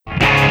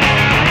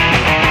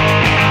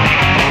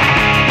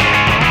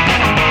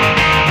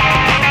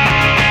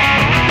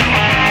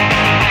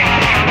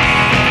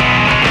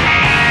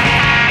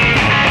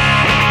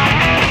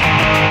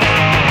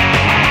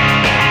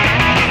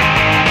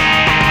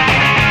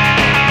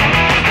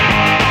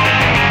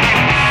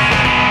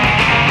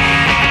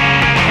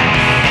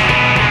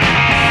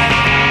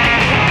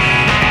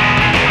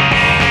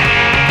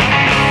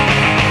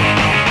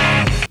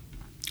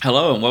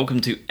Hello and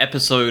welcome to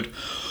episode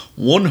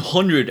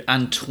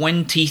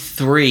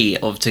 123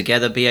 of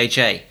Together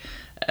BHA.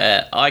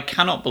 I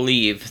cannot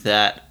believe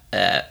that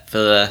for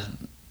the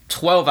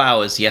 12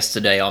 hours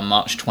yesterday on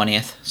March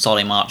 20th,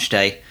 Solly March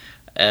Day,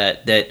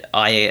 that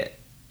I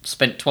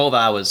spent 12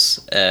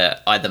 hours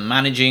either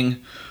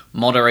managing,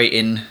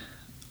 moderating,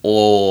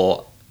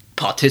 or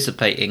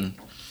participating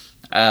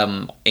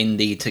in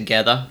the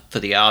Together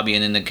for the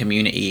Albion in the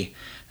Community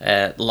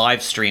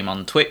live stream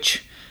on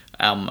Twitch.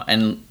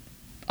 And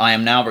I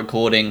am now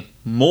recording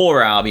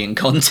more Albion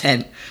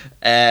content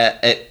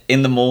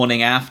in the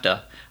morning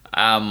after.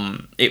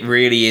 It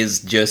really is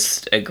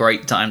just a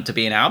great time to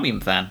be an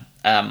Albion fan.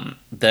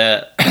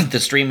 The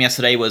stream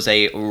yesterday was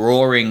a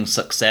roaring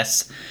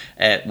success.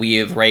 We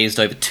have raised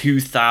over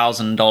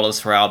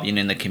 $2,000 for Albion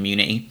in the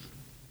community.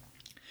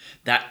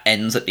 That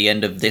ends at the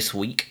end of this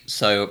week,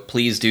 so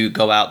please do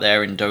go out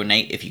there and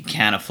donate if you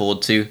can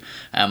afford to.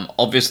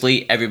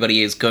 Obviously,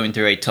 everybody is going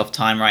through a tough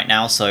time right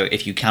now, so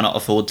if you cannot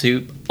afford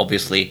to,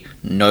 obviously,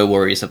 no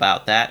worries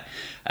about that.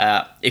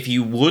 If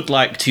you would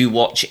like to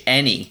watch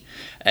any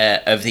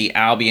of the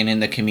Albion in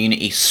the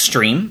Community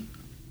stream,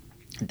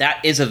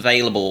 that is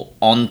available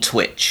on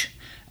Twitch.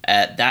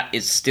 That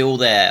is still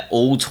there.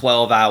 All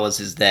 12 hours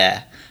is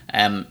there.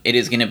 It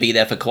is going to be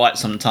there for quite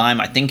some time.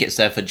 I think it's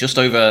there for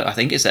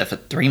for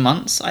 3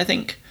 months, I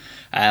think.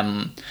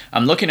 I'm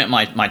looking at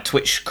my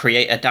Twitch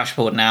creator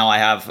dashboard now.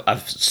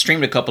 I've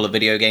streamed a couple of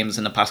video games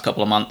in the past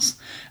couple of months.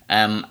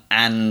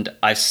 And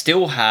I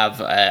still have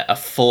a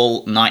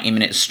full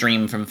 90-minute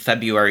stream from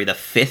February the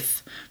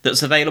 5th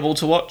that's available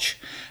to watch.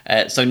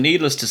 So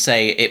needless to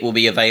say, it will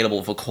be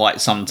available for quite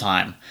some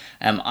time.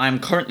 I'm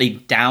currently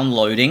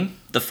downloading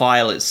the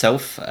file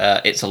itself.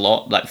 It's a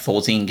lot, like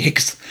 14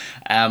 gigs.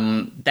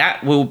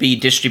 That will be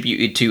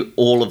distributed to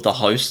all of the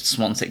hosts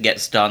once it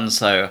gets done.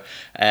 So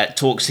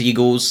Talks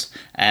Eagles,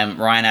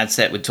 Ryan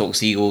Adset with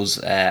Talks Eagles,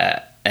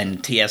 and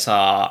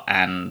TSR,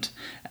 and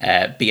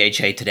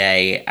BHA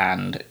Today,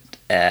 and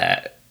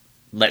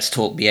Let's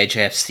Talk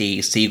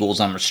BHFC,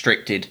 Seagulls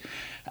Unrestricted.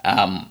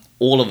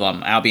 All of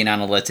them, Albion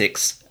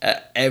Analytics,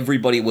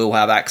 everybody will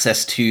have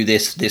access to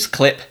this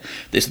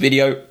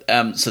video,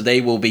 so they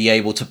will be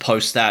able to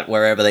post that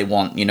wherever they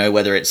want,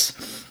 whether it's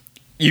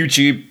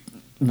YouTube,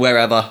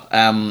 wherever.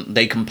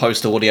 They can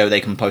post audio,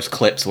 they can post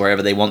clips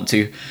wherever they want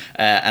to,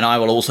 and I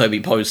will also be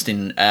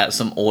posting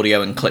some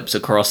audio and clips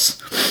across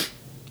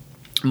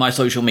my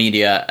social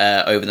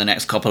media over the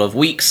next couple of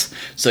weeks,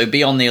 so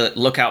be on the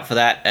lookout for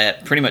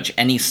that. Pretty much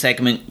any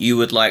segment you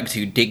would like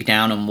to dig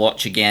down and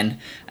watch again,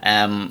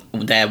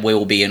 there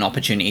will be an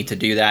opportunity to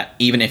do that.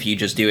 Even if you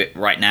just do it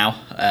right now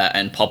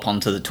and pop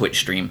onto the Twitch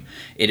stream,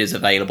 it is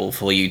available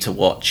for you to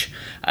watch.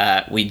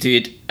 We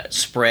did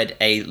spread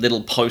a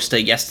little poster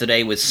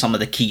yesterday with some of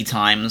the key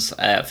times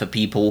for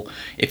people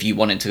if you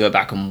wanted to go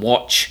back and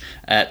watch.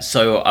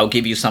 So I'll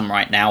give you some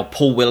right now.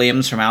 Paul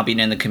Williams from Albion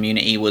in the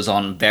Community was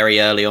on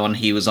very early on.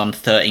 He was on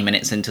 30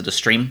 minutes into the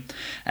stream.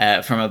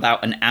 From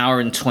about an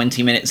hour and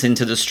 20 minutes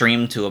into the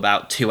stream to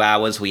about 2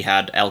 hours, we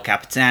had El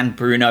Capitan,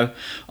 Bruno,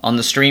 on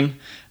the stream.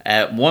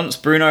 Once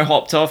Bruno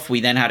hopped off,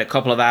 we then had a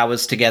couple of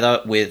hours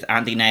together with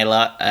Andy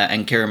Naylor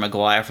and Kieran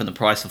Maguire from The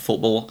Price of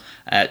Football.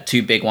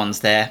 Two big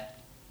ones there.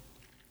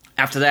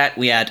 After that,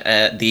 we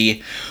had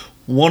the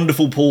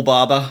wonderful Paul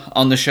Barber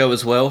on the show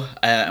as well,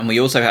 and we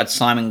also had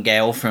Simon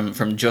Gale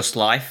from Just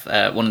Life,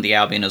 one of the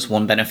Albion as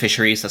one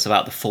beneficiaries. That's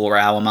about the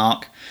 4-hour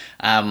mark.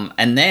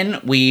 And then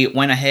we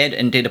went ahead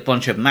and did a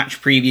bunch of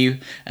match preview.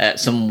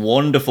 Some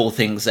wonderful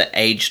things that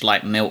aged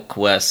like milk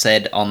were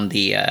said on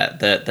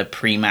the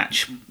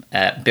pre-match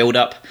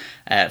build-up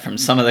from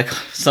some of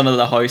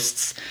the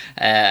hosts.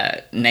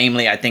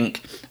 Namely, I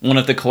think one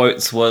of the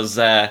quotes was,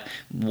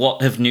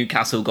 "What have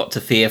Newcastle got to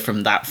fear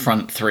from that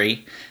front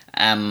three?"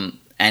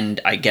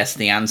 And I guess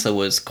the answer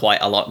was quite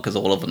a lot because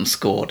all of them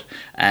scored.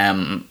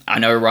 I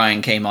know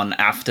Ryan came on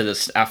after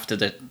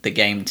the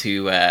game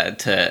to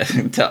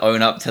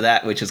own up to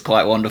that, which is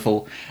quite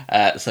wonderful.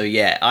 So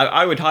yeah,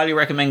 I would highly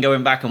recommend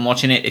going back and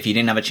watching it if you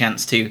didn't have a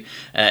chance to.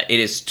 It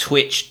is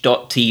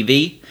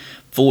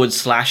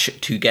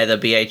twitch.tv/Together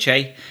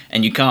BHA,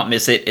 and you can't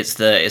miss it. It's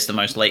the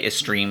most latest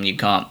stream. You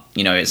can't,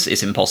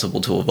 it's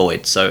impossible to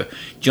avoid. So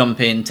jump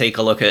in, take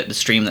a look at the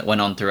stream that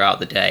went on throughout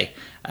the day.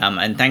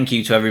 And thank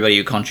you to everybody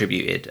who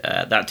contributed.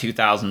 That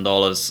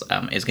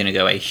 $2,000 is going to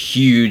go a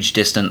huge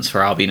distance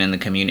for Albion in the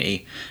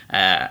community.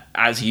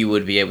 As you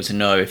would be able to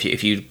know,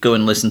 if you go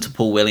and listen to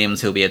Paul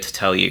Williams, he'll be able to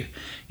tell you,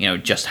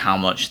 just how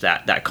much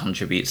that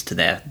contributes to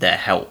their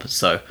help.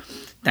 So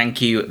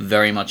thank you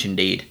very much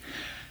indeed.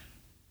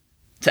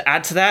 To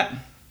add to that,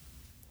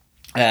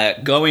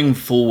 going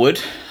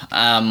forward,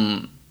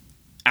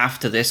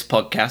 after this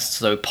podcast,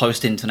 so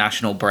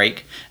post-international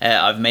break,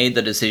 I've made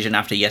the decision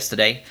after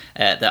yesterday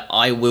that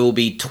I will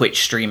be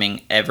Twitch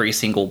streaming every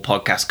single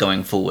podcast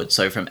going forward.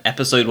 So from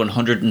episode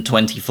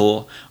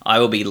 124, I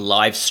will be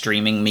live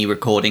streaming me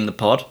recording the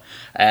pod.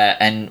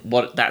 And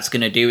what that's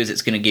going to do is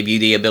it's going to give you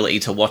the ability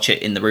to watch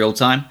it in the real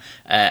time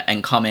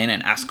and come in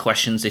and ask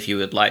questions if you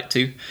would like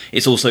to.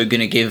 It's also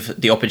going to give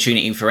the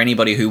opportunity for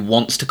anybody who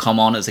wants to come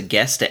on as a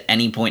guest at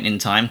any point in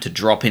time to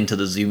drop into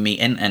the Zoom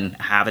meeting and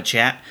have a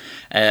chat.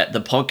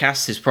 The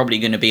podcast is probably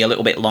going to be a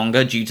little bit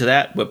longer due to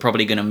that. We're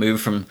probably going to move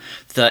from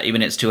 30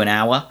 minutes to an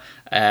hour.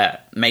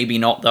 Maybe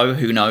not, though.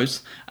 Who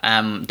knows?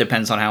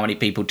 Depends on how many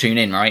people tune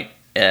in, right?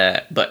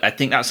 But I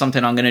think that's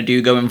something I'm going to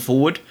do going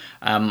forward.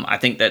 I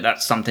think that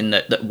that's something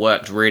that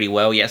worked really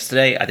well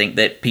yesterday. I think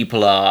that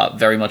people are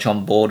very much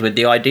on board with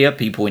the idea.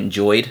 People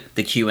enjoyed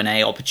the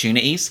Q&A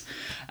opportunities.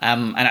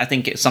 And I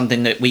think it's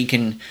something that we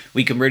can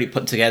really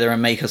put together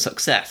and make a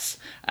success.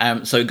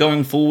 So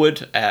going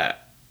forward,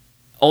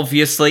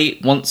 obviously,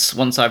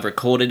 once I've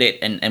recorded it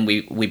and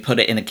we put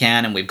it in a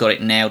can and we've got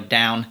it nailed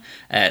down,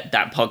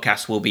 that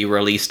podcast will be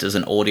released as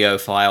an audio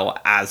file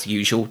as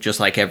usual, just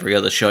like every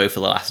other show for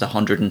the last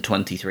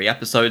 123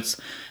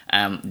 episodes.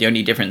 The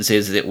only difference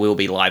is that it will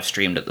be live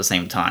streamed at the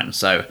same time.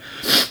 So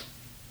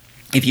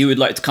if you would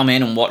like to come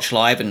in and watch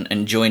live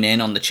and join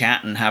in on the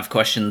chat and have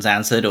questions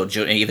answered, or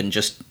even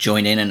just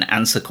join in and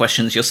answer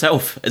questions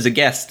yourself as a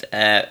guest,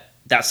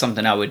 that's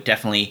something I would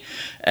definitely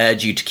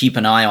urge you to keep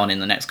an eye on in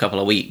the next couple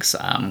of weeks,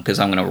 because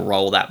I'm going to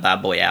roll that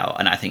bad boy out,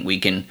 and I think we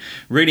can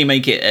really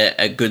make it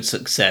a good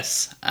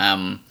success.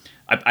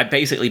 I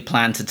basically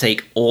plan to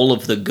take all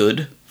of the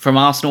good from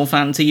Arsenal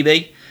Fan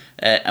TV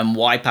and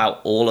wipe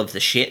out all of the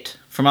shit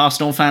from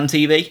Arsenal Fan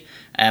TV,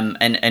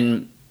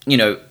 and you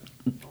know,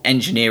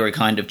 engineer a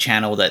kind of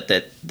channel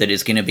that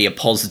is going to be a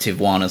positive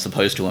one as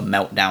opposed to a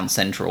meltdown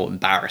central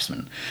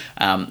embarrassment.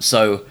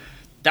 So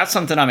that's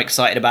something I'm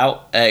excited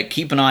about.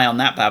 Keep an eye on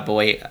that bad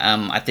boy.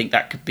 I think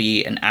that could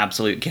be an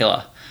absolute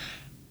killer.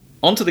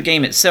 Onto the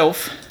game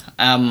itself.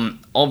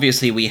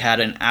 Obviously, we had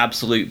an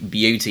absolute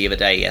beauty of a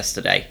day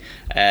yesterday.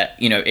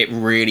 It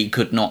really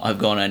could not have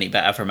gone any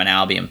better from an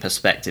Albion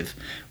perspective.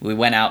 We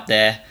went out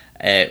there.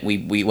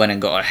 We went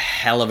and got a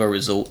hell of a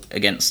result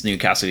against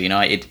Newcastle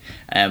United.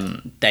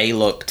 They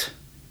looked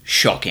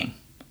shocking.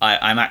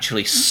 I'm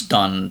actually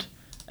stunned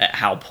at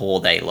how poor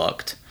they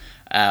looked.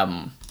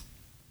 I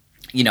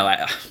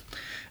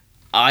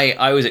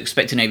was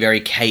expecting a very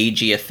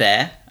cagey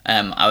affair.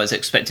 I was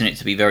expecting it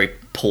to be very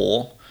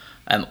poor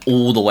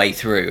all the way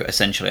through,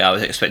 essentially. I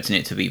was expecting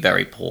it to be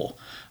very poor.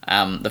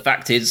 The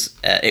fact is,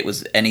 it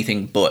was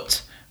anything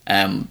but.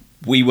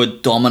 We were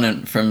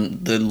dominant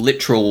from the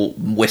literal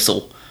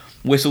whistle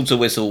to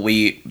whistle.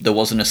 There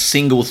wasn't a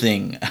single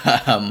thing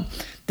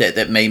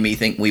that made me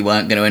think we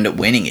weren't going to end up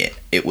winning it.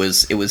 It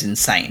was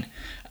insane.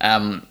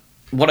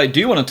 What I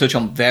do want to touch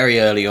on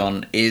very early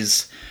on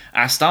is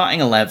our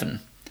starting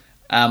 11.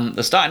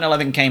 The starting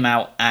 11 came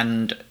out,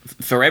 and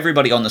for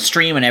everybody on the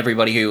stream and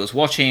everybody who was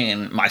watching,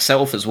 and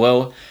myself as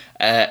well,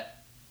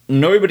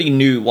 nobody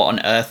knew what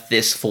on earth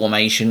this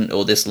formation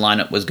or this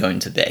lineup was going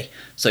to be.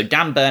 So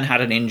Dan Burn had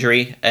an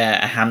injury,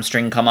 a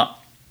hamstring come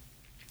up,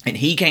 and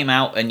he came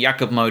out and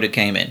Jakub Moder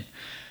came in.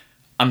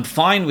 I'm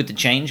fine with the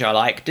change. I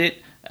liked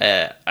it.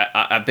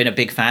 I've been a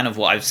big fan of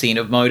what I've seen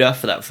of Moder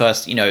for that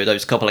first,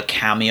 those couple of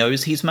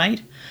cameos he's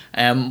made.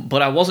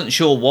 But I wasn't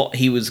sure where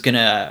he was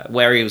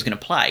gonna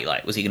play.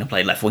 Like, was he gonna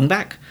play left wing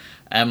back?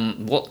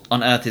 What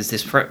on earth is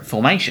this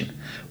formation?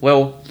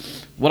 Well,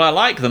 what I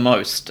like the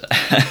most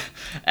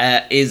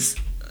is,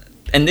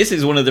 and this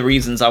is one of the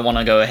reasons I want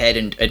to go ahead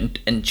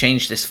and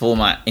change this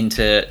format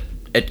into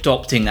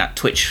adopting that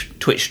Twitch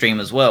stream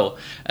as well.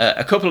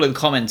 A couple of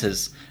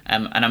commenters,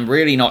 and I'm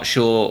really not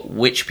sure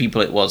which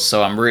people it was,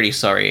 so I'm really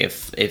sorry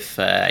if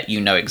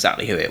you know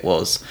exactly who it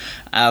was.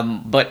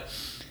 But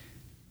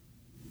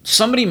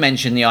somebody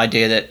mentioned the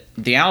idea that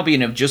the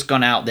Albion have just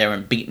gone out there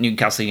and beat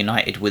Newcastle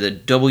United with a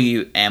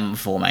WM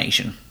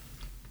formation.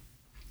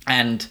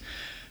 And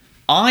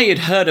I had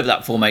heard of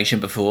that formation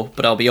before,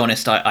 but I'll be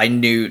honest, I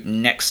knew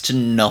next to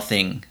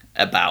nothing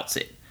about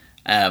it.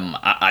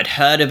 I'd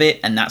heard of it,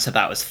 and that's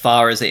about as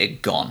far as it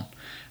had gone.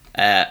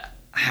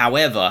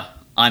 However,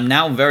 I'm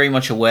now very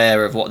much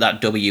aware of what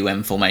that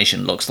WM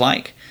formation looks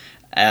like,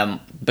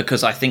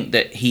 because I think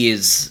that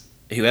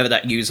whoever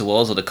that user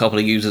was, or the couple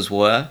of users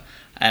were,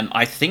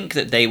 I think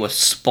that they were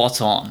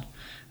spot on.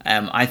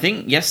 I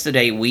think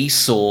yesterday we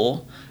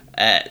saw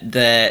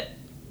a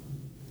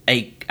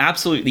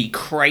absolutely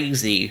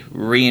crazy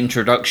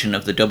reintroduction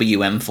of the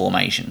WM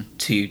formation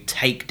to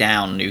take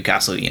down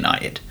Newcastle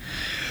United.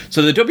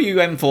 So the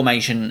WM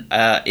formation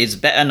is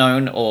better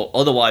known, or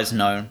otherwise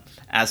known,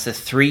 as the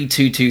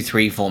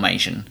 3-2-2-3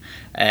 formation.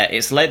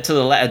 It's led to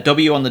the letter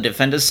W on the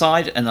defender's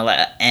side and the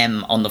letter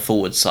M on the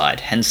forward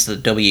side, hence the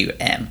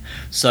WM.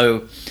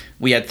 So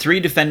we had three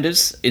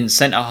defenders in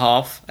centre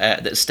half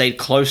that stayed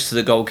close to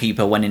the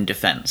goalkeeper when in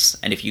defence.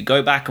 And if you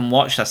go back and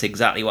watch, that's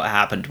exactly what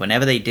happened.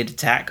 Whenever they did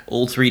attack,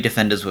 all three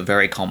defenders were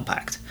very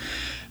compact.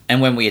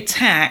 And when we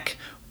attack,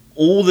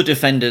 all the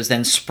defenders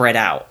then spread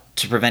out.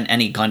 to prevent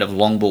any kind of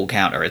long ball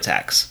counter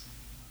attacks.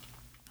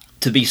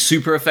 To be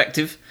super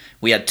effective,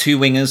 we had 2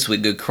 wingers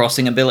with good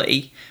crossing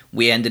ability.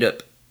 We ended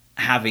up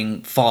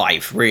having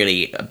 5,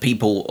 really.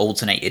 People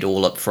alternated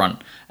all up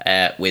front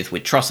with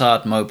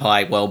Trossard,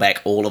 Mopai,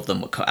 Welbeck. All of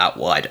them were cut out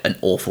wide an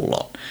awful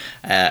lot.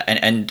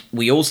 And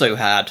we also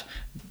had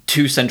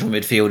 2 central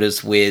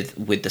midfielders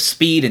with the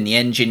speed and the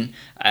engine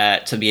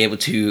to be able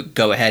to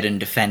go ahead and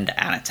defend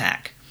and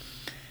attack.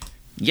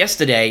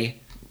 Yesterday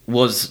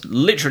was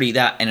literally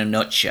that in a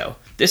nutshell.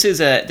 This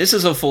is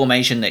a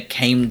formation that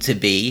came to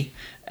be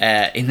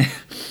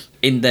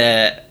in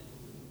the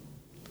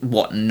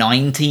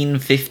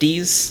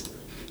 1950s,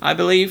 I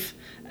believe.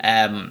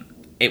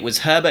 It was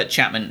Herbert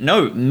Chapman.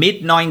 No,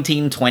 mid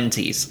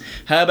 1920s.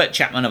 Herbert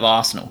Chapman of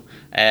Arsenal.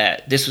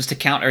 This was to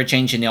counter a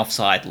change in the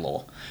offside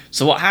law.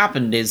 So what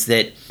happened is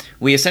that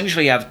we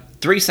essentially have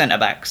 3 centre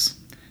backs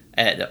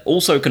that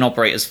also can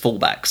operate as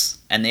fullbacks,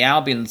 and the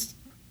Albion's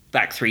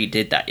back 3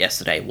 did that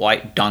yesterday.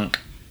 White, Dunk,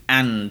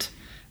 and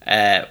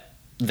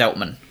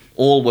Veltman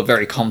all were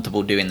very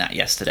comfortable doing that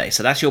yesterday.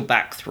 So that's your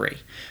back 3.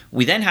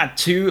 We then had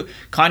 2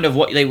 kind of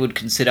what they would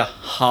consider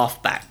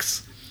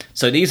half-backs.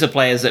 So these are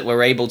players that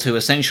were able to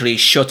essentially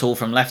shuttle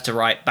from left to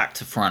right, back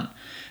to front.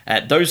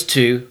 Those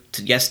 2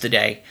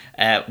 yesterday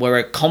were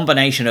a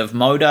combination of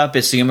Moda,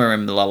 Bissouma,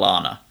 and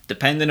Lallana.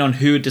 Depending on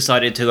who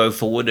decided to go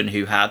forward and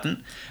who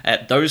hadn't,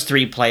 those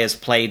 3 players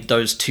played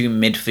those 2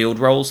 midfield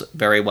roles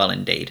very well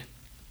indeed.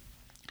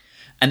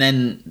 And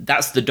then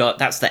that's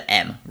the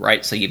M,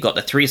 right? So you've got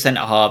the 3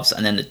 centre halves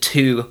and then the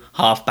 2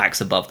 half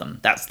backs above them.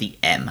 That's the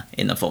M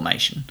in the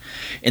formation.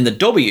 In the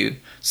W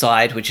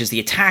side, which is the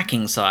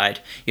attacking side,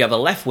 you have a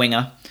left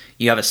winger,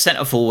 you have a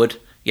centre forward,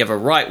 you have a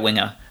right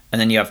winger,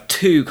 and then you have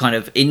 2 kind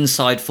of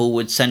inside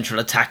forward central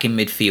attacking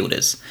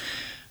midfielders.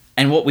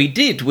 And what we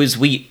did was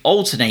we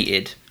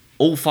alternated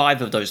all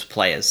 5 of those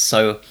players.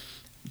 So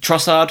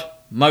Trossard,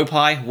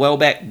 Mopai,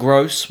 Welbeck,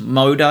 Gross,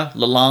 Moda,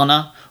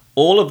 Lallana,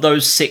 all of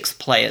those 6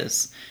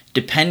 players,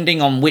 depending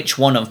on which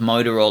one of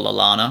Moda or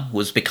Lallana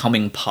was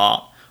becoming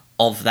part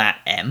of that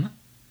M,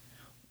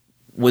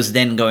 was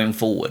then going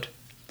forward.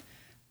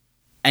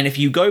 And if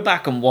you go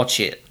back and watch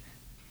it,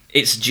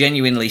 it's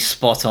genuinely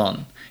spot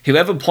on.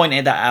 Whoever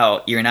pointed that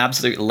out, you're an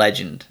absolute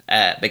legend,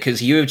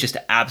 because you have just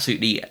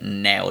absolutely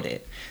nailed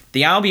it.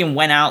 The Albion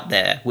went out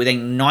there with a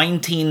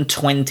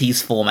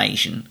 1920s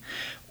formation,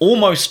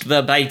 almost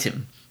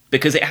verbatim,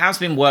 because it has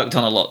been worked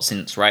on a lot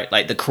since, right?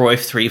 Like the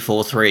Cruyff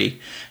 3-4-3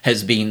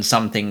 has been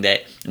something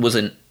that was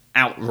an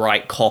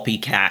outright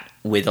copycat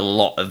with a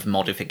lot of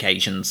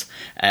modifications.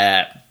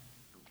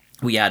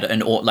 We had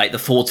like the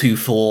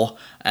 4-2-4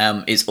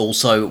 is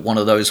also one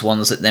of those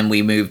ones that then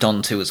we moved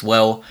on to as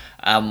well.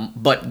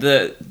 But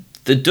the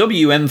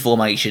WM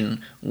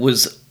formation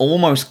was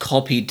almost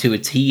copied to a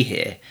T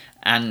here,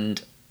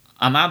 and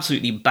I'm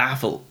absolutely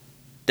baffled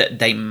that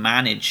they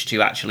managed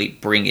to actually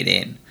bring it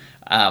in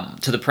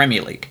to the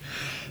Premier League.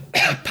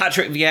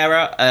 Patrick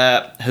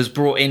Vieira has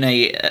brought in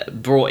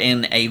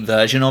a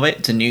version of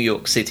it to New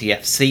York City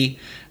FC.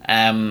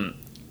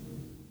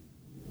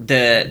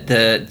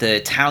 The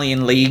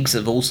Italian leagues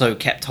have also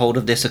kept hold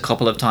of this a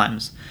couple of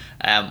times.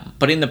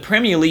 But in the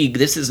Premier League,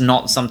 this is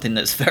not something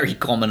that's very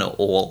common at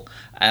all.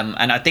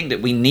 And I think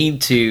that we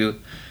need to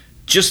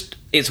just...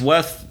 It's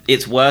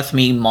worth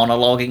me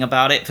monologuing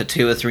about it for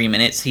 2 or 3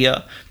 minutes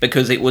here,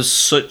 because it was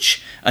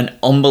such an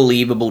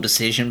unbelievable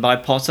decision by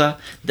Potter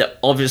that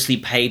obviously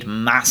paid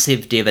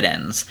massive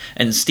dividends,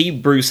 and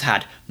Steve Bruce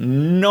had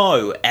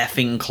no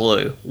effing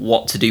clue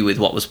what to do with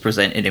what was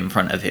presented in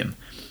front of him.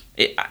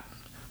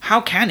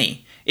 How can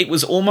he? It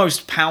was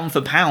almost pound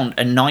for pound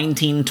a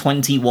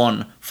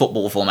 1921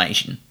 football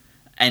formation,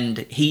 and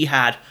he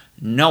had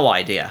no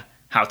idea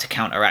how to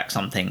counteract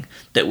something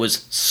that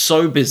was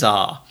so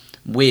bizarre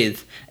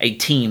with a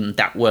team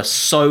that were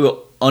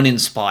so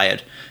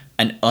uninspired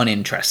and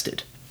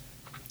uninterested.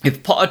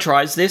 If Potter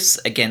tries this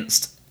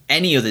against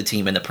any other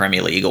team in the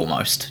Premier League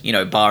almost,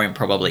 barring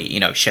probably,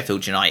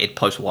 Sheffield United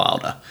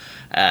post-Wilder,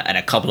 and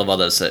a couple of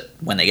others that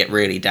when they get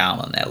really down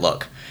on their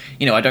luck,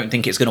 I don't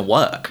think it's going to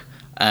work.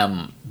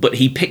 But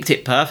he picked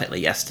it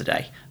perfectly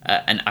yesterday,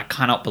 and I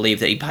cannot believe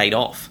that he paid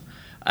off.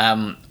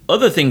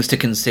 Other things to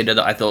consider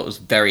that I thought was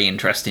very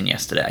interesting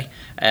yesterday.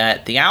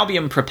 The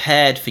Albion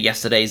prepared for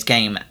yesterday's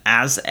game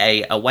as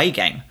a away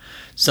game.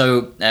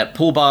 So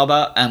Paul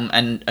Barber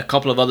and a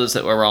couple of others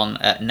that were on,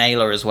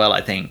 Naylor as well, I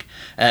think,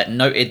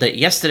 noted that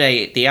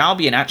yesterday the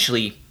Albion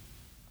actually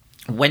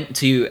went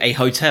to a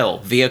hotel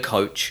via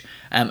coach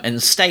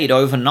and stayed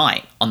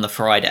overnight on the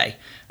Friday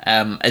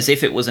as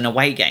if it was an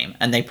away game,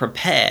 and they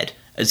prepared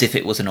as if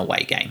it was an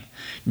away game.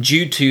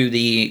 Due to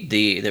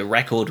the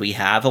record we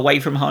have away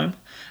from home,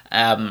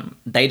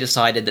 they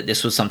decided that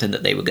this was something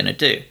that they were going to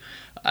do.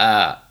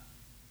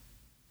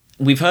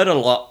 We've heard a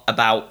lot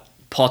about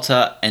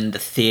Potter and the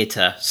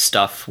theatre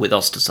stuff with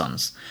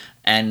Ostersons,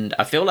 and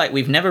I feel like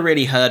we've never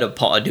really heard of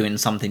Potter doing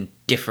something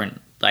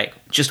different, like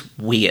just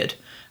weird,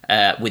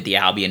 with the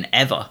Albion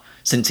ever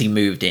since he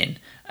moved in.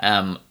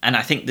 And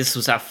I think this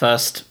was our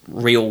first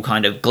real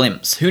kind of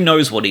glimpse. Who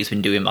knows what he's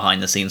been doing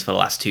behind the scenes for the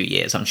last 2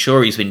 years? I'm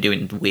sure he's been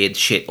doing weird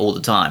shit all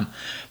the time.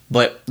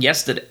 But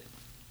yesterday,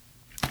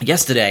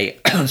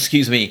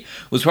 excuse me,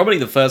 was probably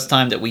the first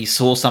time that we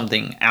saw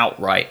something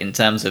outright in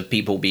terms of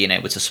people being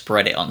able to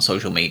spread it on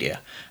social media.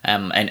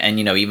 And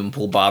you know, even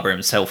Paul Barber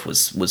himself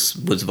was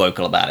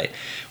vocal about it.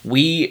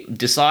 We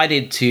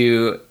decided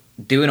to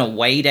do an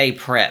away day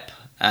prep,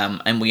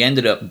 and we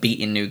ended up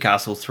beating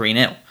Newcastle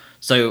 3-0.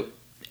 So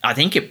I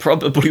think it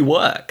probably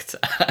worked.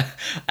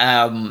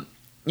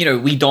 You know,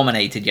 we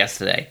dominated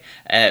yesterday.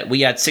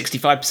 We had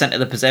 65% of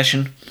the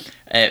possession.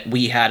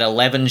 We had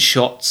 11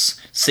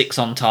 shots, 6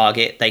 on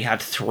target. They had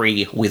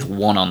 3 with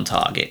 1 on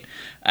target.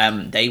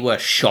 They were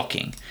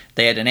shocking.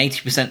 They had an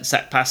 80%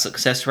 set pass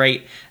success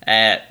rate,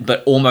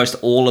 but almost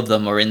all of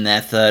them were in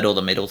their third or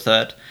the middle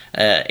third.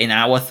 In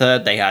our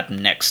third, they had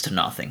next to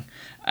nothing.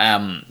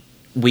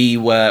 We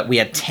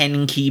had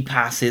 10 key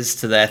passes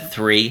to their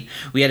 3.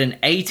 We had an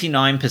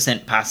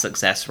 89% pass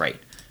success rate.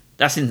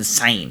 That's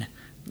insane.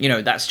 You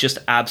know, that's just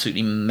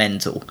absolutely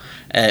mental.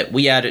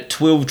 We had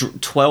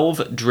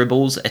 12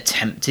 dribbles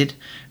attempted,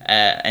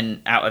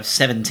 and out of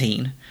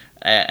 17,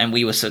 and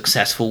we were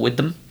successful with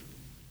them.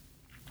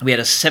 We had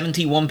a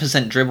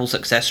 71% dribble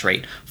success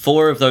rate.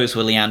 4 of those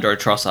were Leandro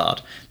Trossard.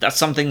 That's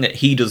something that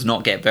he does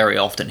not get very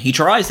often. He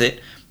tries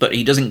it, but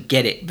he doesn't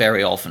get it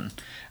very often.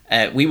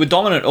 We were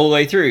dominant all the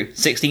way through.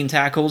 16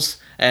 tackles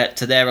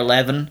to their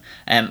 11.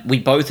 We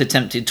both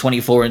attempted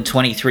 24 and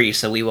 23,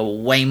 so we were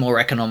way more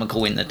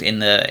economical in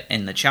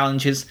the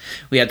challenges.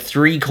 We had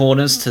 3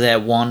 corners to their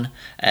 1.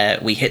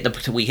 We hit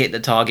the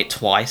target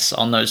twice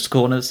on those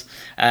corners,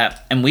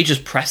 and we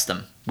just pressed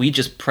them. We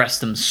just pressed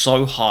them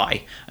so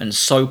high and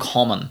so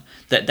common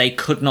that they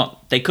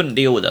couldn't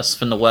deal with us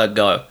from the word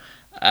go.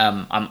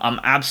 I'm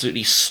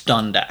absolutely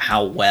stunned at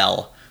how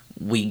well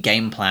we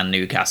game planned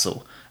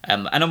Newcastle.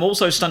 And I'm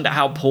also stunned at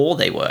how poor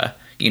they were.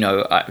 You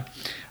know,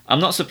 I'm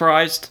not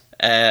surprised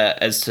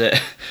I'm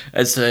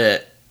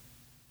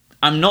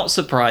not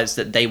surprised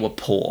that they were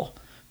poor,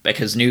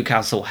 because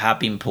Newcastle have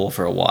been poor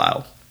for a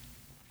while.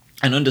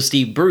 And under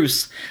Steve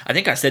Bruce, I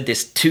think I said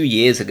this 2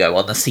 years ago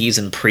on the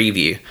season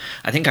preview.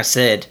 I think I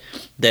said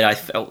that I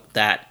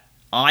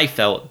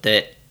felt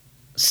that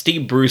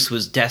Steve Bruce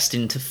was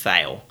destined to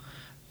fail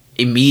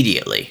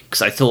immediately,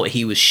 because I thought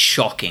he was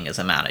shocking as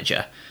a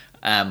manager.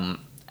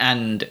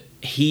 And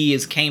he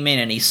came in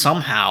and he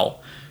somehow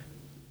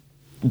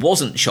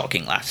wasn't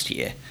shocking last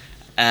year.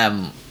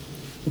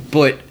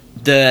 But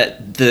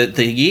the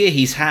year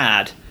he's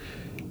had,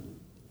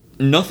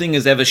 nothing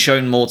has ever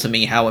shown more to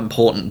me how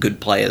important good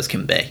players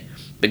can be.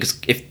 Because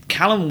if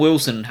Callum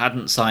Wilson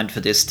hadn't signed for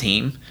this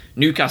team,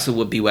 Newcastle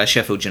would be where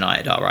Sheffield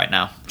United are right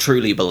now.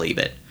 Truly believe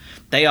it.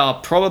 They are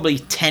probably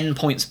 10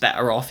 points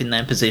better off in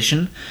their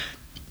position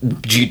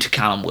due to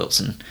Callum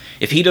Wilson.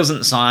 If he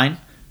doesn't sign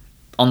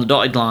on the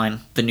dotted line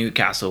for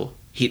Newcastle,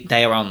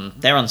 they're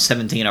on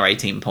 17 or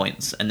 18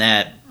 points, and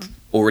they're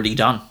already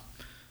done.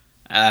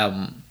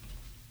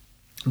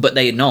 But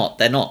they're not,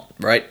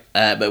 right?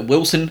 But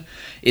Wilson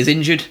is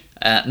injured.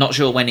 Not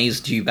sure when he's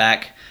due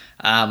back.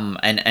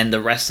 And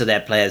the rest of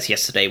their players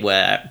yesterday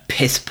were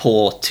piss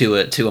poor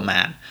to a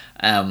man.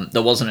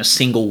 There wasn't a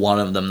single one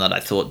of them that I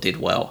thought did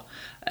well.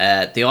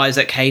 The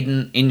Isaac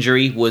Hayden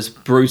injury was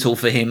brutal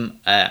for him.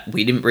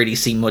 We didn't really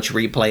see much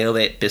replay of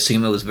it.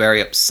 Bissouma was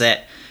very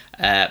upset.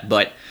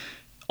 But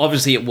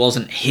obviously it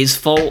wasn't his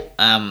fault.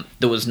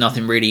 There was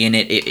nothing really in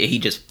it. He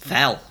just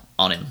fell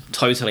on him.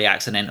 Totally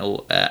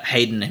accidental.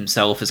 Hayden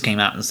himself has came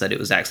out and said it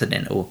was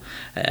accidental.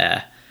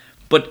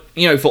 But,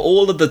 you know, for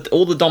all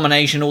the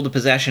domination, all the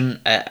possession,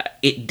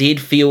 it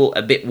did feel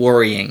a bit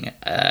worrying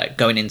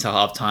going into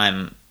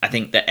halftime. I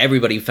think that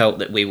everybody felt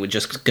that we were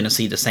just going to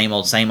see the same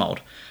old.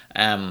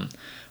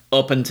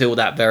 Up until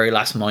that very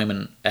last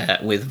moment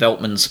with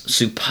Veltman's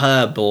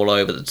superb ball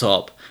over the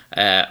top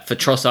for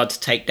Trossard to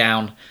take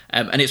down.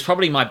 And it's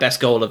probably my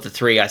best goal of the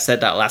 3. I said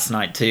that last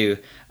night too.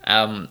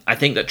 I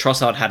think that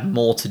Trossard had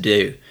more to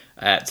do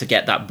to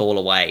get that ball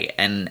away,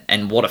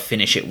 and what a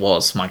finish it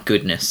was, my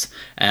goodness.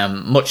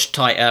 Much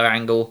tighter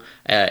angle,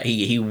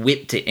 he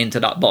whipped it into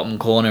that bottom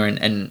corner,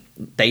 and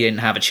they didn't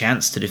have a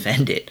chance to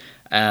defend it.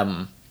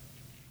 I'm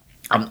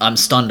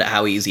stunned at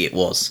how easy it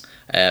was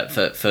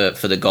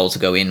for the goal to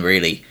go in,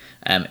 really.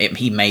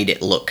 He made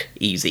it look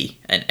easy,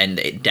 and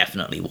it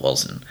definitely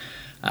wasn't.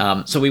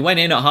 So we went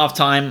in at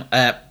halftime.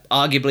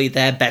 Arguably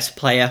their best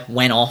player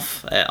went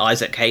off.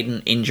 Isaac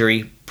Hayden,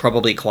 injury,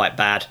 probably quite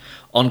bad.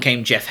 On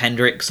came Jeff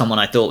Hendrick, someone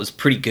I thought was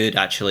pretty good,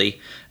 actually,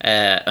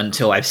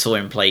 until I saw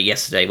him play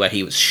yesterday, where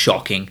he was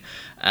shocking,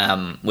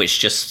 which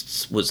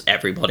just was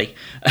everybody.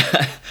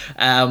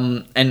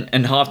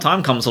 And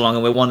half-time comes along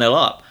and we're 1-0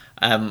 up.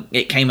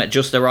 It came at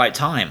just the right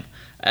time.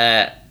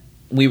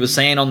 We were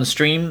saying on the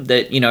stream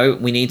that, you know,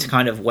 we need to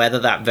kind of weather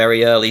that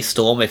very early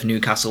storm if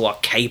Newcastle are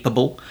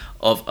capable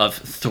of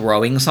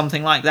throwing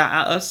something like that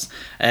at us.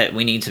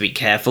 We need to be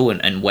careful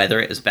and weather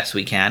it as best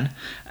we can.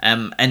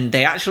 And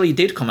they actually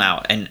did come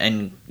out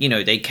and you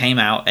know, they came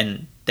out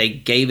and they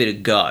gave it a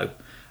go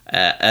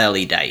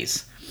early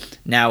days.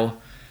 Now,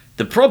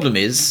 The problem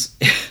is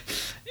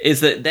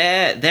that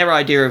their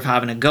idea of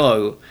having a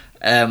go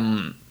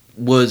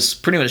was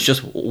pretty much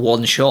just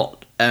one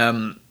shot.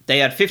 They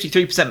had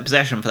 53%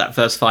 possession for that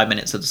first 5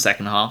 minutes of the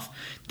second half.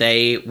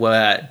 They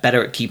were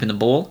better at keeping the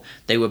ball.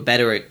 They were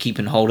better at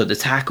keeping hold of the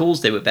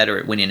tackles. They were better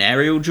at winning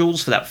aerial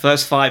duels for that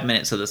first 5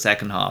 minutes of the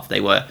second half.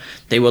 They were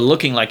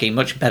looking like a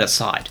much better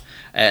side.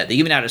 They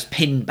even had us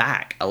pinned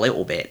back a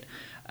little bit.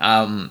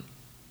 And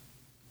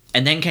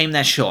then came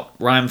their shot.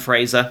 Ryan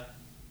Fraser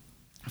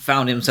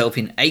found himself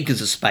in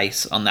acres of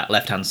space on that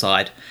left-hand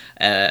side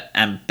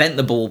and bent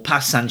the ball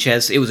past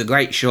Sanchez. It was a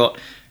great shot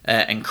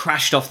and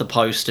crashed off the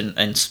post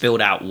and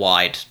spilled out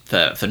wide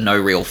for no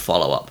real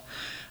follow-up.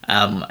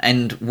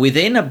 And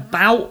within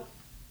about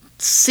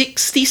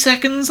 60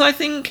 seconds, I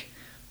think,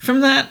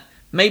 from that,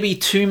 maybe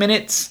 2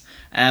 minutes,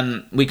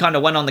 we kind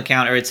of went on the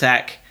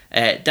counter-attack.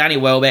 Danny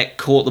Welbeck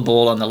caught the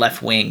ball on the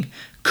left wing,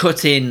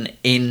 cut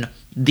in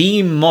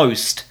the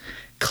most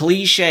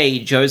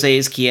cliche Jose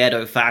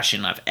Izquierdo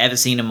fashion I've ever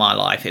seen in my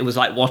life. It was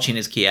like watching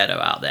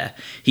Izquierdo out there.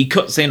 He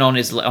cuts in on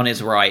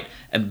his right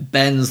and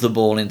bends the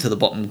ball into the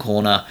bottom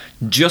corner,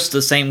 just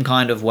the same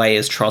kind of way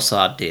as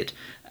Trossard did.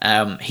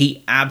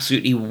 He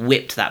absolutely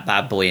whipped that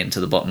bad boy into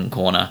the bottom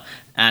corner,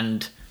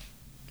 and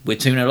we're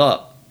 2-0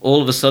 up.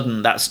 All of a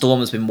sudden, that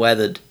storm has been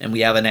weathered, and we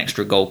have an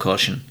extra goal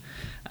cushion.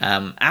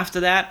 After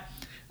that,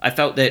 I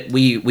felt that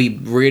we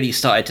really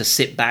started to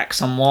sit back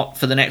somewhat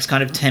for the next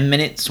kind of 10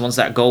 minutes. Once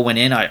that goal went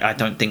in, I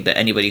don't think that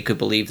anybody could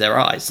believe their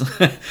eyes.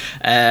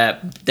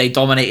 They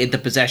dominated the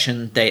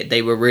possession.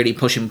 They were really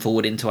pushing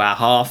forward into our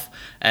half.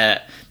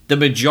 The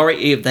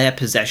majority of their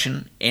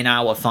possession in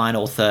our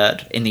final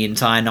third in the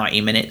entire 90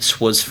 minutes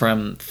was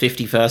from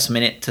 51st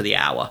minute to the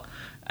hour.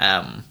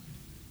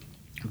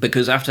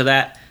 Because after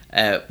that,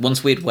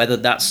 once we'd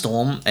weathered that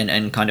storm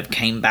and kind of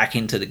came back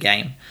into the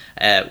game,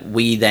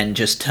 we then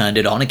just turned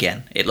it on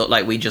again. It looked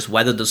like we just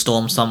weathered the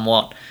storm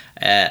somewhat,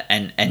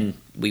 and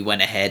we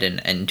went ahead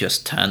and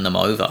just turned them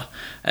over.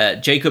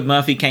 Jacob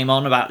Murphy came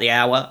on about the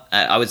hour.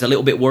 I was a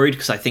little bit worried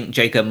because I think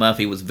Jacob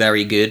Murphy was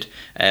very good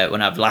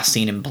when I've last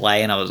seen him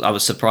play, and I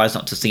was surprised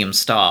not to see him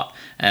start.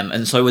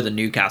 And so were the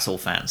Newcastle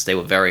fans. They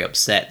were very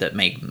upset that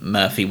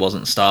Murphy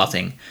wasn't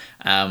starting.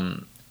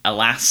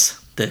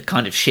 Alas, the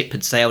kind of ship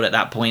had sailed at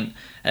that point,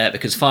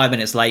 because 5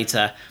 minutes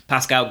later,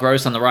 Pascal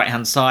Gross on the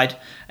right-hand side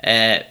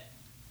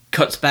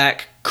cuts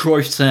back,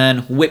 Cruyff's turn,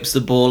 whips the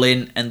ball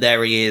in, and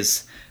there he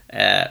is.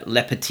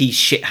 Le Petit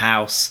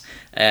Shithouse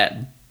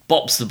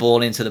bops the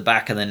ball into the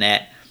back of the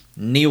net.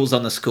 Neil's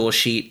on the score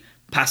sheet.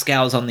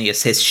 Pascal's on the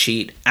assist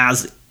sheet,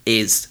 as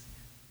is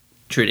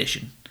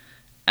tradition.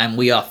 And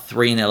we are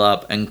 3-0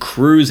 up and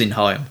cruising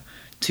home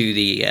to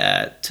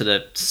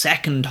the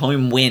second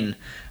home win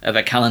of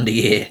a calendar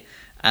year.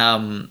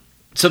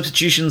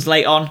 Substitutions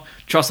late on.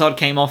 Trossard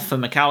came off for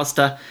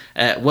McAllister.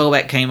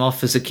 Welbeck came off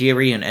for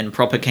Zakiri, and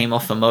Proper came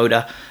off for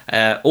Moda.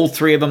 All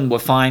three of them were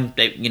fine.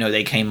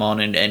 They came on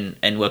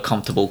and were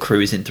comfortable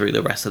cruising through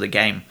the rest of the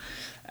game.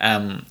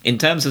 In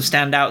terms of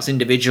standouts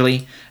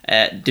individually,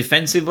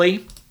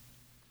 defensively,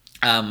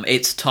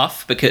 it's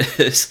tough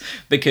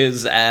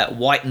because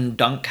White and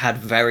Dunk had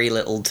very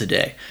little to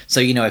do. So,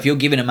 if you're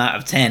giving them out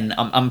of 10,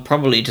 I'm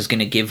probably just going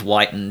to give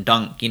White and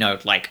Dunk,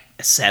 like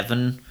a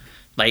 7.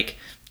 Like,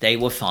 they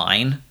were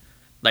fine.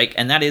 Like,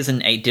 and that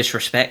isn't a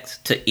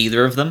disrespect to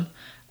either of them.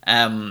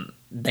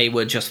 They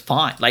were just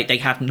fine. Like, they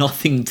had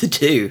nothing to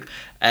do.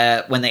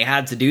 When they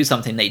had to do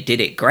something, they did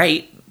it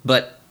great,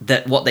 but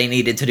that what they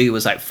needed to do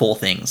was like 4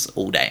 things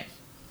all day.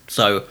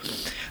 So,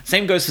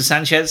 same goes for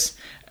Sanchez.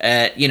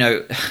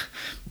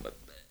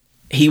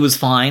 He was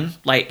fine.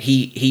 Like,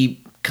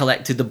 he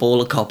collected the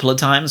ball a couple of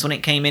times when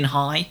it came in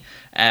high,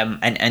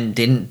 and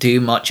didn't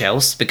do much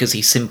else because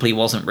he simply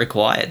wasn't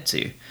required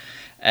to.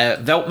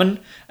 Veltman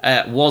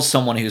was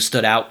someone who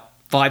stood out.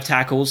 5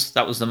 tackles,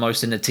 that was the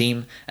most in the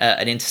team.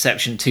 An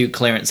interception, 2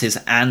 clearances,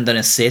 and an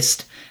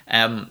assist.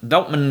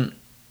 Veltman,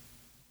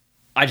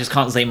 I just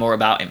can't say more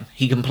about him.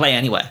 He can play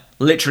anywhere.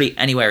 Literally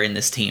anywhere in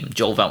this team,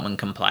 Joel Veltman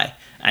can play.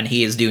 And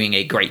he is doing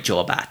a great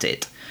job at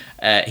it.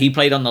 He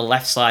played on the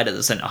left side of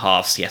the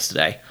centre-halves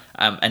yesterday,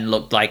 and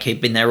looked like he'd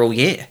been there all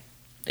year.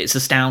 It's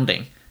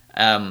astounding.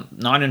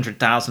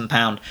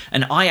 £900,000.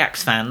 And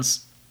Ajax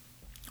fans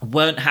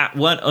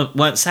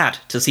weren't sad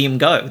to see him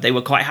go. They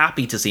were quite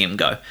happy to see him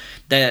go.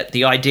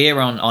 The idea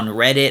on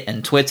Reddit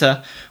and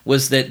Twitter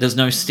was that there's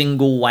no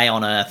single way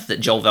on earth that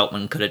Joel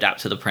Veltman could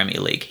adapt to the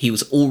Premier League. He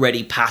was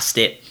already past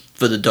it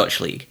for the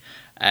Dutch League.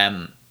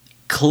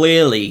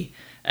 Clearly,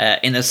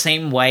 in the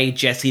same way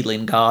Jesse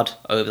Lingard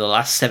over the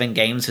last 7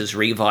 games has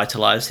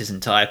revitalised his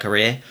entire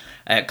career,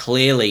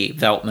 clearly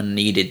Veltman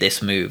needed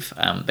this move,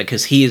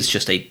 because he is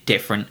just a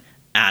different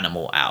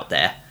animal out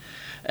there.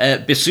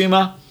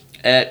 Bissouma,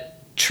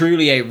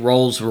 truly a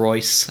Rolls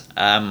Royce.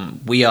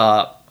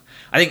 I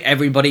think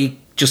everybody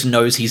just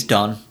knows he's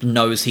done,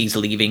 knows he's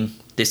leaving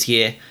this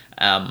year.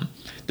 There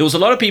was a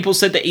lot of people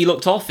said that he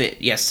looked off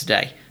it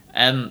yesterday,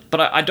 but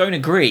I don't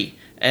agree.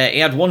 He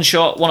had 1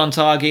 shot, 1 on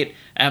target,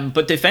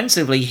 but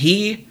defensively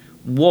he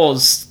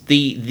was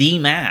the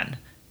man.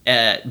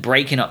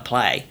 breaking up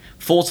play.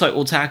 4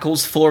 total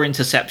tackles, 4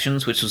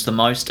 interceptions, which was the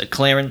most, a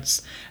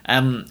clearance,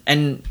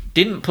 and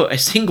didn't put a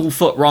single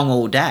foot wrong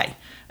all day.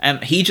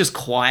 He just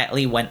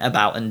quietly went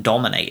about and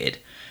dominated.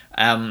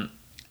 And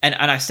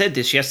I said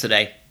this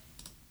yesterday.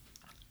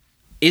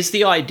 Is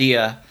the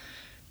idea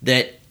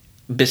that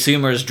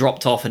Bissouma has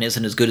dropped off and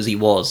isn't as good as he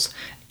was,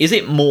 is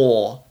it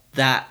more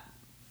that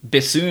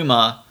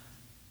Bissouma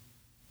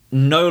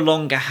no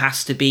longer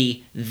has to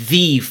be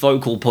the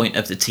focal point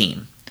of the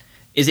team?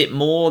 Is it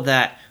more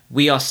that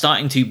we are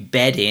starting to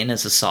bed in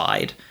as a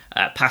side?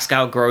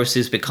 Pascal Gross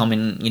is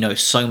becoming,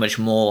 so much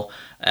more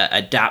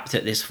adept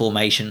at this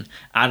formation.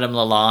 Adam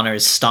Lallana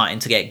is starting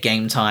to get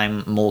game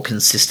time more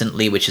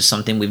consistently, which is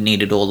something we've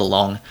needed all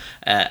along.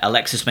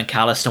 Alexis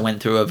McAllister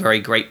went through a very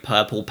great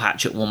purple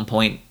patch at one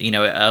point,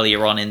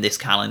 earlier on in this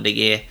calendar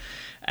year.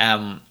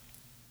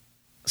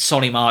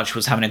 Solly March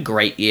was having a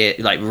great year,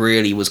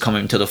 really was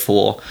coming to the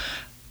fore.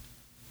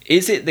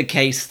 Is it the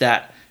case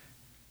that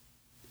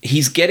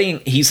he's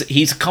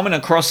coming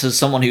across as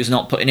someone who's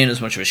not putting in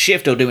as much of a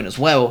shift or doing as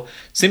well,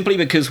 simply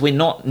because we're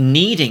not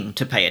needing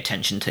to pay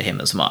attention to him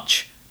as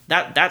much?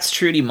 That's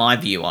truly my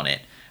view on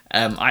it.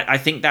 I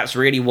think that's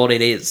really what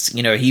it is.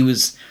 He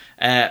was,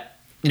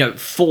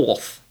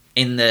 fourth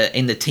in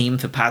the team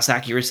for pass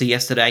accuracy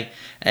yesterday.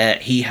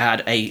 He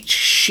had a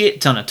shit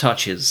ton of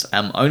touches.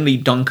 Only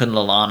Duncan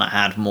Lallana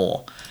had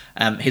more.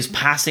 His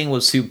passing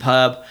was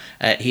superb.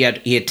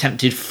 He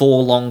attempted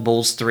 4 long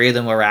balls, 3 of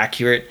them were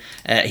accurate.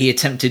 He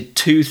attempted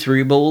 2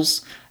 through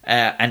balls,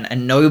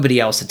 and nobody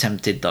else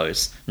attempted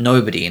those.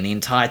 Nobody in the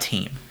entire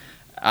team.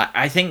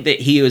 I think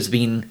that he has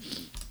been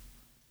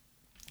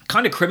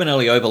kind of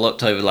criminally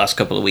overlooked over the last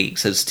couple of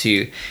weeks as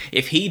to,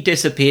 if he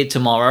disappeared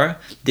tomorrow,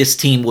 this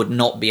team would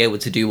not be able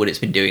to do what it's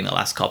been doing the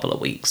last couple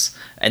of weeks.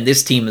 And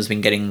this team has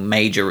been getting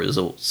major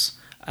results.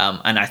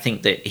 And I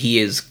think that he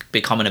is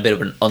becoming a bit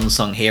of an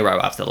unsung hero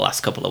after the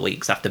last couple of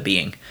weeks, after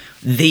being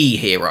the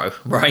hero,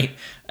 right?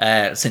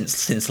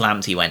 Since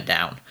Lamptey went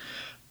down.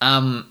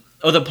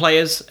 Other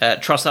players,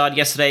 Trossard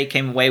yesterday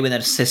came away with an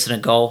assist and a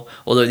goal.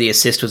 Although the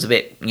assist was a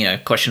bit,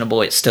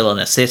 questionable, it's still an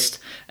assist.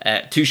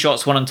 2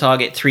 shots, 1 on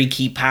target, 3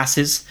 key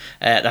passes.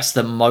 That's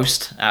the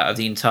most out of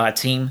the entire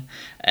team.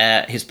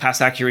 His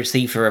pass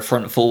accuracy for a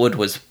front forward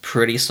was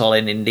pretty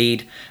solid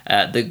indeed.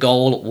 The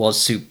goal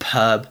was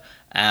superb.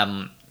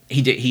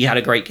 He had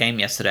a great game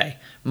yesterday.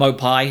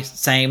 Mopai,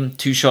 same.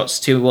 2 shots,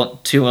 2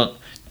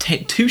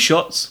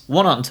 shots,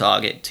 1 on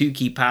target, 2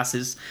 key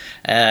passes,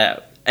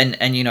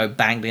 and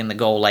banged in the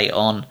goal late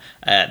on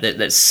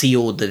that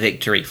sealed the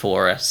victory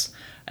for us.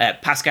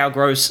 Pascal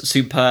Gross,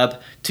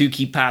 superb. 2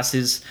 key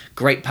passes,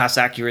 great pass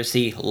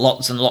accuracy,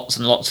 lots and lots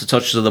and lots of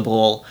touches of the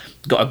ball.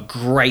 Got a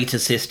great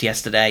assist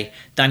yesterday.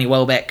 Danny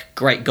Welbeck,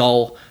 great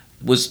goal.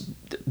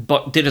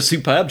 But did a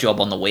superb job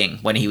on the wing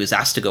when he was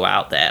asked to go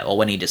out there, or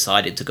when he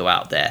decided to go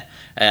out there.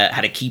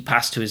 Had a key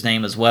pass to his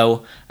name as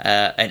well,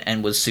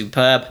 and was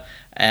superb.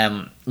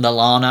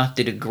 Lallana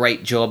did a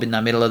great job in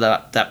the middle of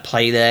that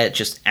play there,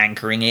 just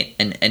anchoring it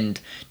and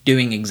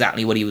doing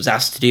exactly what he was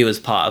asked to do as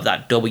part of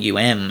that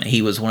WM.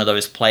 He was one of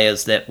those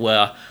players that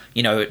were,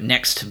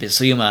 next to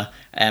Bissouma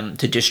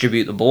to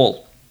distribute the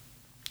ball.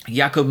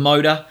 Jakub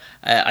Moder,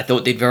 I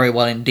thought did very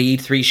well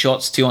indeed. 3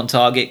 shots, 2 on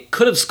target.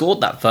 Could have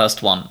scored that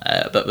first one,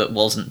 but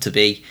wasn't to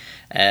be.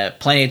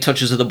 Plenty of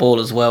touches of the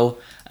ball as well.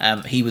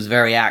 He was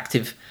very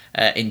active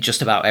in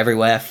just about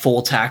everywhere.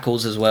 4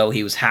 tackles as well.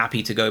 He was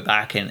happy to go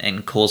back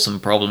and cause some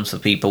problems for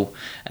people.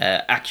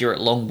 Accurate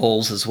long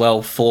balls as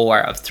well. 3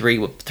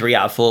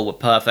 out of 4 were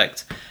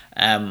perfect.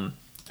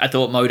 I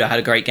thought Moder had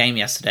a great game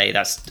yesterday.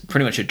 That's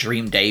pretty much a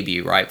dream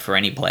debut, right, for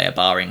any player,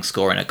 barring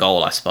scoring a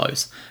goal, I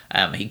suppose.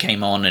 He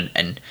came on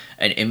and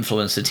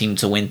influenced the team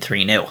to win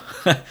 3-0.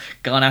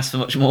 Can't ask for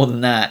much more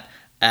than that.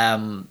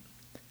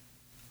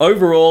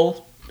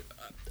 Overall,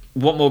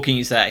 what more can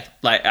you say?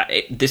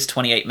 This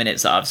 28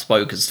 minutes that I've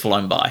spoke has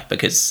flown by,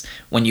 because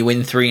when you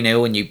win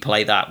 3-0 and you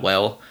play that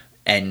well,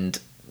 and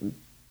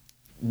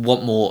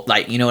what more,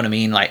 you know what I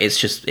mean?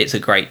 It's a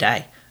great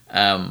day.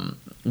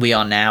 We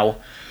are now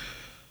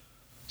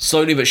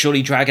slowly but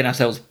surely dragging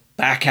ourselves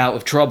back out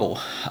of trouble.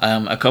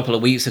 A couple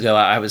of weeks ago,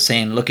 I was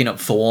saying, looking at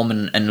form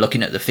and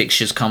looking at the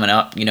fixtures coming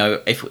up,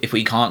 if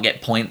we can't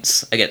get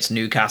points against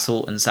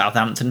Newcastle and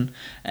Southampton,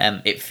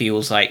 it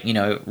feels like,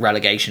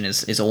 relegation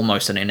is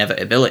almost an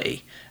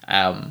inevitability.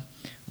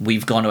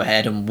 We've gone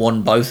ahead and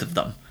won both of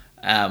them.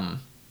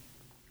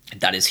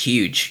 That is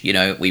huge.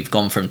 We've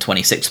gone from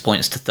 26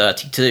 points to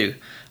 32,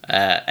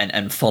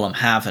 and Fulham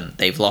haven't.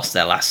 They've lost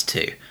their last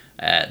 2.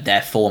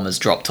 Their form has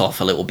dropped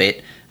off a little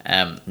bit.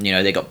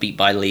 They got beat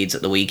by Leeds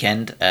at the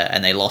weekend,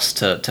 and they lost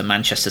to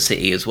Manchester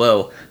City as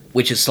well,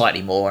 which is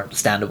slightly more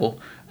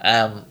understandable.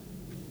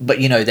 But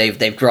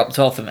they've dropped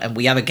off, and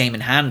we have a game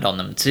in hand on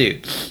them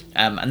too.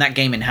 And that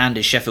game in hand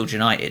is Sheffield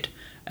United.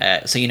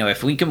 So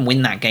if we can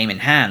win that game in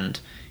hand,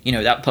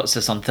 that puts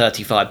us on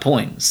 35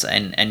 points,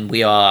 and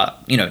we are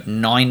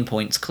 9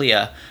 points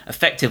clear,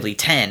 effectively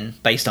 10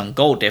 based on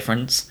goal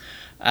difference.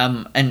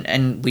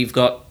 And we've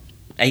got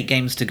 8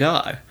 games to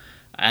go.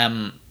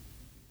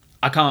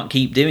 I can't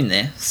keep doing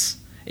this.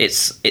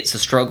 it's a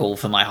struggle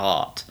for my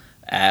heart.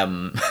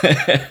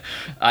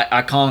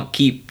 I can't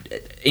keep.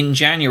 In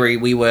January,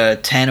 we were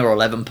 10 or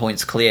 11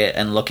 points clear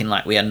and looking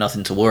like we had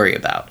nothing to worry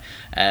about.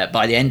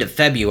 By the end of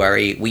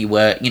February, we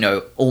were,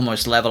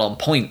 almost level on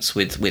points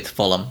with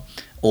Fulham,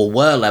 or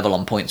were level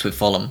on points with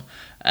Fulham,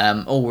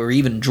 or we're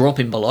even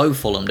dropping below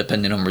Fulham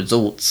depending on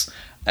results,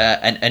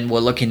 and we're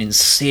looking in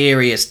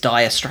serious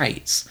dire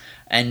straits.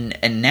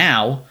 And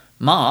now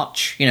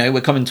March,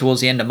 we're coming towards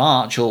the end of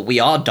March, or we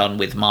are done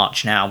with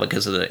March now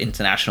because of the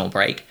international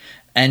break,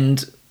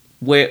 and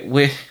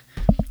we're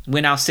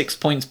now 6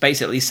 points,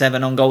 basically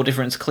 7 on goal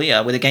difference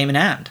clear with a game in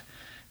hand.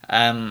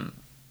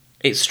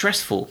 It's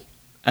stressful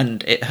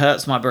and it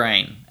hurts my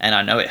brain, and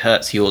I know it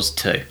hurts yours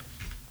too.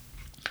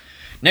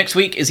 Next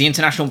week is the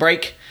international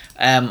break.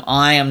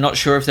 I am not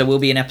sure if there will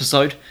be an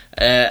episode.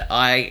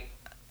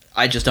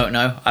 I just don't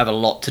know. I have a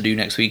lot to do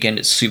next weekend.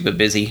 It's super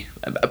busy.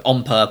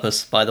 On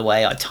purpose, by the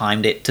way. I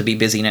timed it to be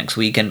busy next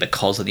weekend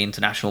because of the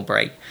international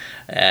break.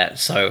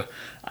 So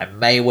I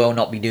may well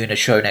not be doing a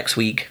show next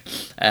week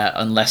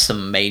unless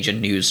some major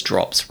news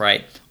drops,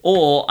 right?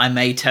 Or I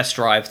may test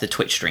drive the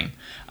Twitch stream.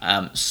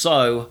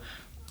 So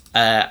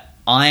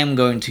I am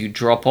going to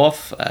drop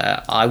off.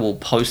 I will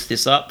post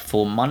this up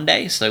for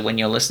Monday. So when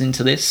you're listening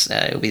to this,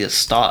 it'll be the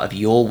start of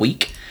your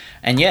week.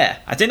 And yeah,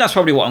 I think that's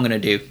probably what I'm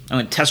going to do. I'm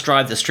going to test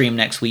drive the stream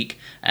next week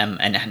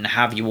and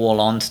have you all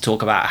on to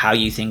talk about how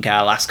you think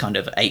our last kind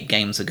of 8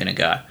 games are going to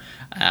go.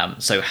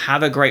 So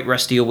have a great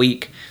rest of your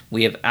week.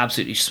 We have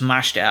absolutely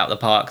smashed it out of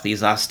the park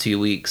these last 2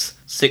 weeks.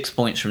 6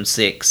 points from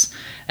 6.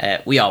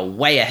 We are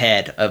way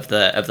ahead of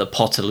the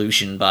Potter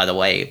Lucian, by the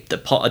way. The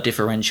Potter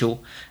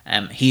differential.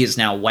 He is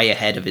now way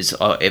ahead of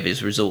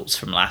his results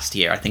from last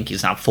year. I think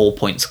he's now 4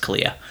 points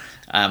clear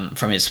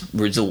from his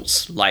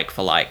results like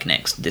for like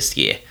this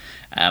year.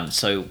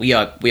 So we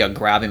are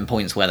grabbing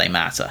points where they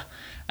matter.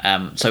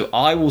 So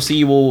I will see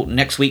you all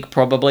next week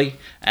probably.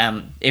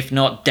 If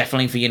not,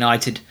 definitely for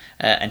United.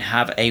 And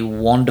have a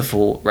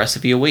wonderful rest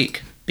of your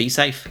week. Be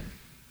safe.